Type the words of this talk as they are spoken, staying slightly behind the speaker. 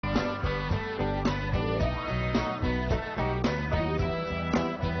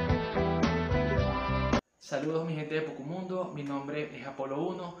Saludos mi gente de Pocomundo, mi nombre es Apolo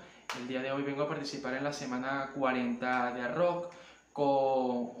 1. El día de hoy vengo a participar en la semana 40 de Rock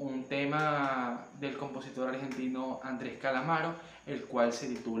con un tema del compositor argentino Andrés Calamaro, el cual se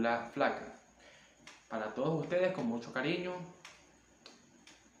titula Flaca. Para todos ustedes, con mucho cariño,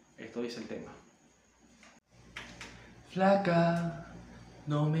 esto dice el tema. Flaca,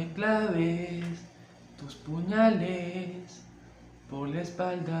 no me claves tus puñales por la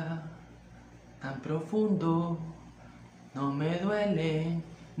espalda tan profundo, no me duelen,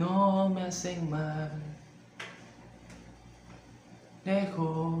 no me hacen mal.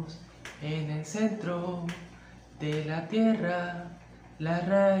 Lejos, en el centro de la tierra, las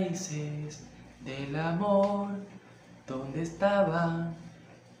raíces del amor, donde estaban,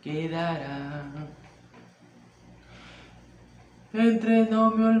 quedarán. Entre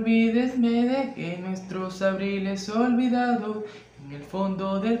no me olvides, me dejé nuestros abriles olvidados en el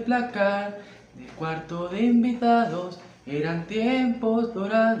fondo del placar del cuarto de invitados. Eran tiempos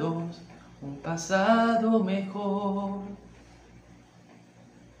dorados, un pasado mejor.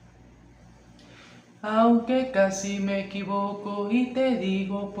 Aunque casi me equivoco y te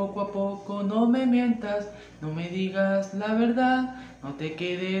digo poco a poco, no me mientas, no me digas la verdad, no te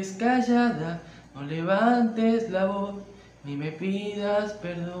quedes callada, no levantes la voz, ni me pidas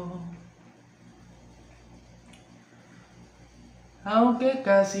perdón. Aunque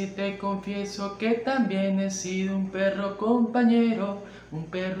casi te confieso que también he sido un perro compañero, un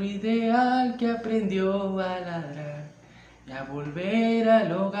perro ideal que aprendió a ladrar y a volver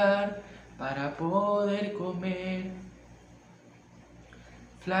al hogar para poder comer.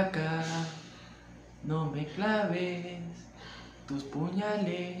 Flaca, no me claves tus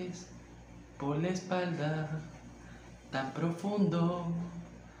puñales por la espalda tan profundo,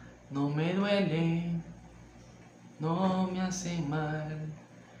 no me duelen, no me hacen mal.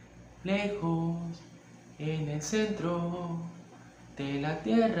 Lejos, en el centro de la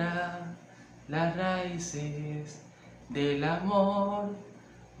tierra, las raíces del amor,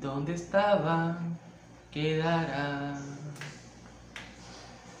 donde estaban, quedarán.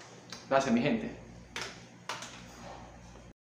 Gracias, mi gente.